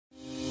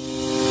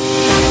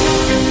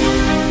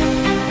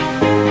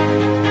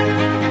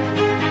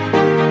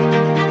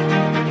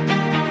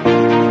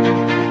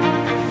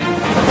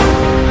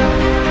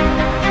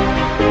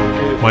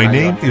My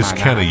name is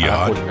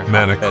Kenayat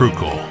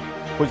Manakrukul.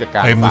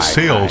 I am the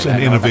Sales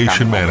and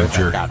Innovation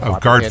Manager of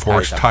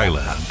Guardforce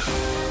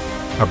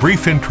Thailand. A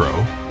brief intro.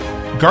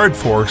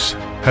 Guardforce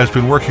has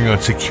been working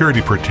on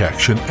security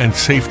protection and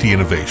safety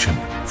innovation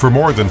for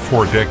more than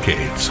 4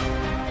 decades.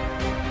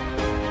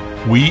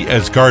 We,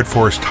 as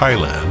Guardforce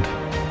Thailand,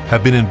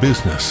 have been in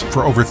business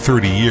for over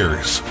 30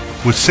 years,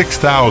 with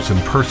 6,000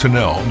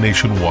 personnel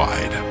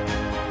nationwide.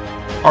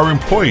 Our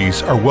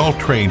employees are well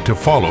trained to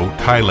follow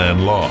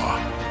Thailand law.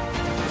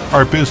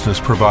 Our business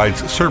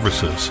provides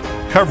services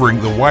covering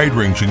the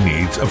wide-ranging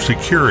needs of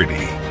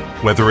security,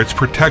 whether it's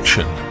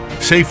protection,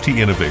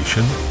 safety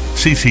innovation,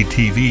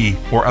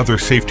 CCTV, or other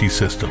safety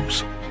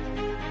systems.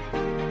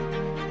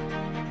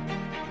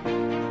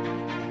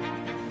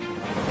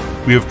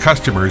 We have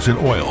customers in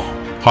oil,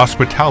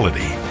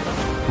 hospitality,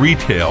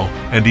 retail,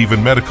 and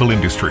even medical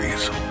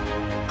industries.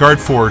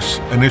 Guardforce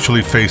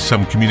initially faced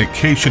some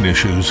communication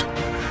issues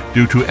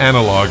due to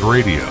analog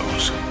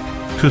radios.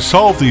 To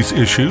solve these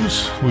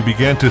issues, we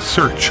began to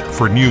search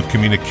for new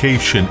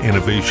communication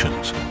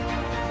innovations.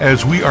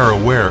 As we are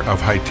aware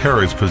of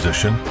Hytera's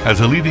position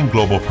as a leading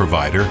global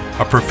provider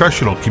of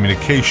professional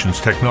communications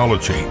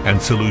technology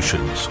and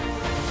solutions,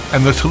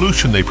 and the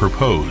solution they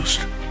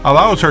proposed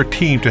allows our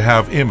team to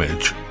have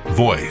image,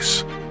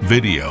 voice,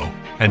 video,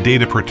 and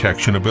data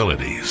protection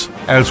abilities,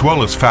 as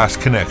well as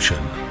fast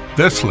connection.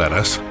 This led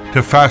us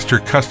to faster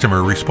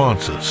customer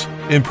responses,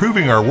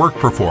 improving our work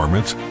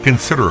performance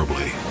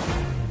considerably.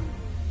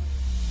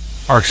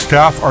 Our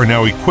staff are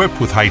now equipped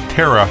with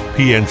Hytera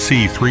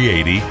PNC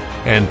 380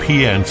 and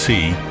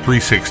PNC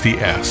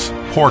 360S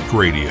PORC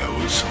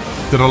radios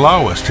that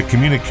allow us to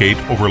communicate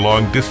over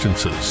long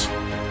distances.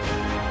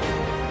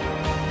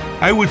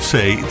 I would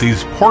say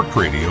these PORC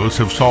radios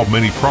have solved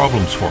many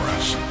problems for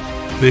us.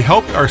 They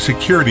helped our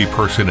security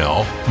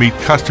personnel meet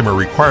customer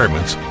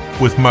requirements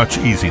with much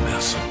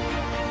easiness.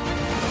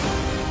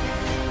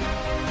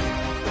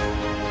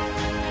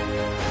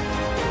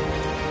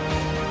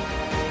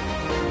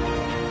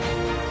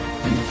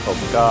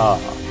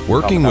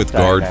 Working with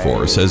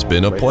Guardforce has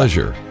been a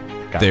pleasure.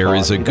 There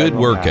is a good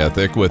work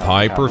ethic with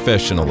high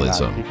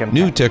professionalism.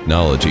 New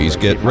technologies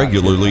get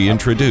regularly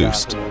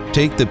introduced.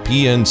 Take the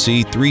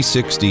PNC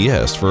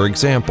 360S for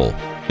example.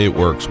 It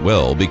works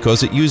well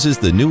because it uses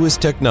the newest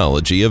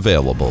technology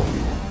available.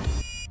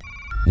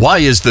 Why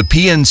is the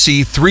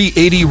PNC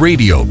 380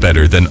 radio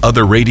better than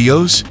other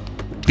radios?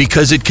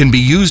 Because it can be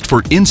used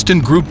for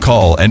instant group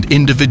call and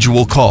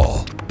individual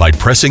call by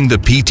pressing the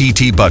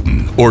PTT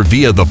button or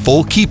via the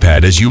full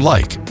keypad as you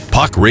like.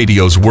 POC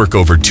radios work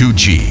over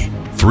 2G,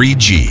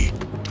 3G,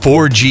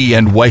 4G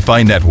and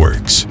Wi-Fi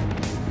networks.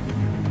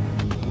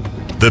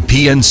 The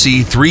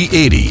PNC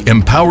 380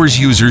 empowers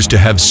users to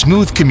have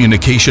smooth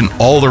communication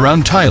all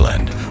around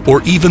Thailand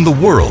or even the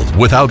world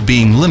without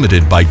being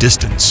limited by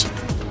distance.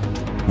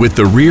 With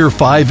the rear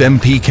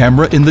 5MP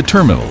camera in the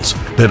terminals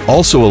that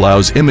also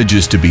allows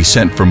images to be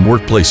sent from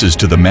workplaces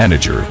to the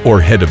manager or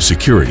head of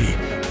security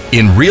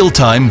in real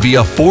time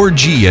via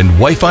 4G and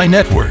Wi-Fi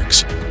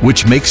networks,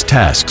 which makes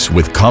tasks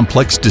with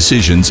complex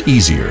decisions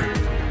easier.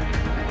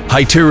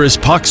 Hytera's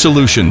POC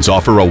solutions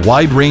offer a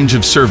wide range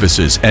of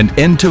services and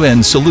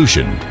end-to-end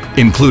solution,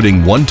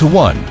 including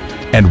one-to-one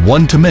and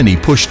one-to-many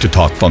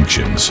push-to-talk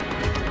functions.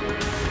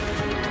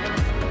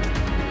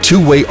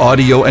 Two-way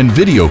audio and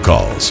video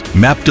calls,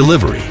 map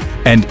delivery,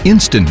 and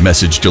instant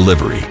message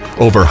delivery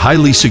over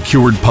highly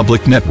secured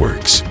public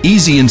networks,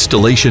 easy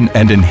installation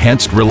and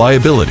enhanced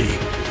reliability.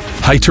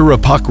 Hytera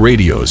POC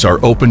radios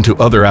are open to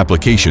other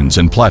applications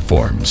and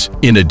platforms.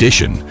 In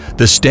addition,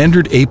 the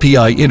standard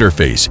API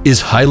interface is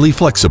highly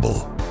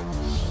flexible.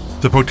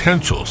 The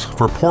potentials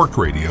for PORC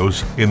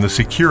radios in the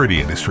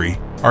security industry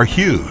are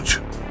huge,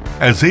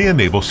 as they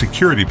enable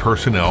security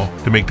personnel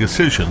to make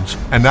decisions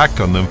and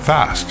act on them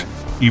fast,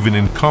 even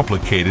in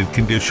complicated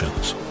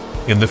conditions.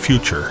 In the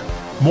future,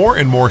 more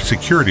and more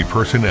security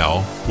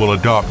personnel will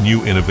adopt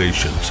new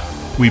innovations.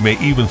 We may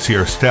even see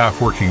our staff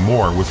working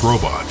more with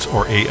robots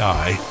or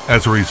AI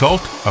as a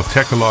result of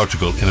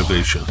technological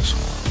innovations.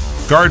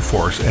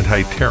 Guardforce and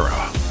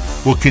Hytera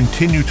will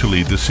continue to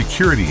lead the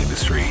security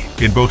industry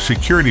in both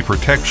security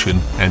protection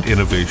and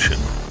innovation.